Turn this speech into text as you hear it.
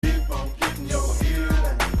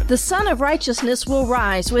The Son of Righteousness will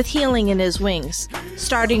rise with healing in his wings.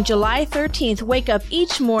 Starting July 13th, wake up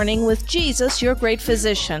each morning with Jesus, your great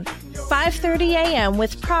physician. 5:30 a.m.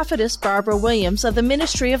 with Prophetess Barbara Williams of the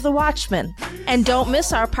Ministry of the Watchman. And don't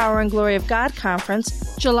miss our Power and Glory of God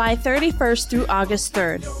Conference, July 31st through August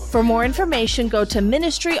 3rd. For more information, go to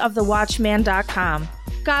ministryofthewatchman.com.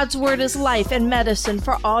 God's Word is life and medicine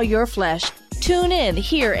for all your flesh. Tune in,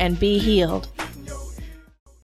 hear, and be healed.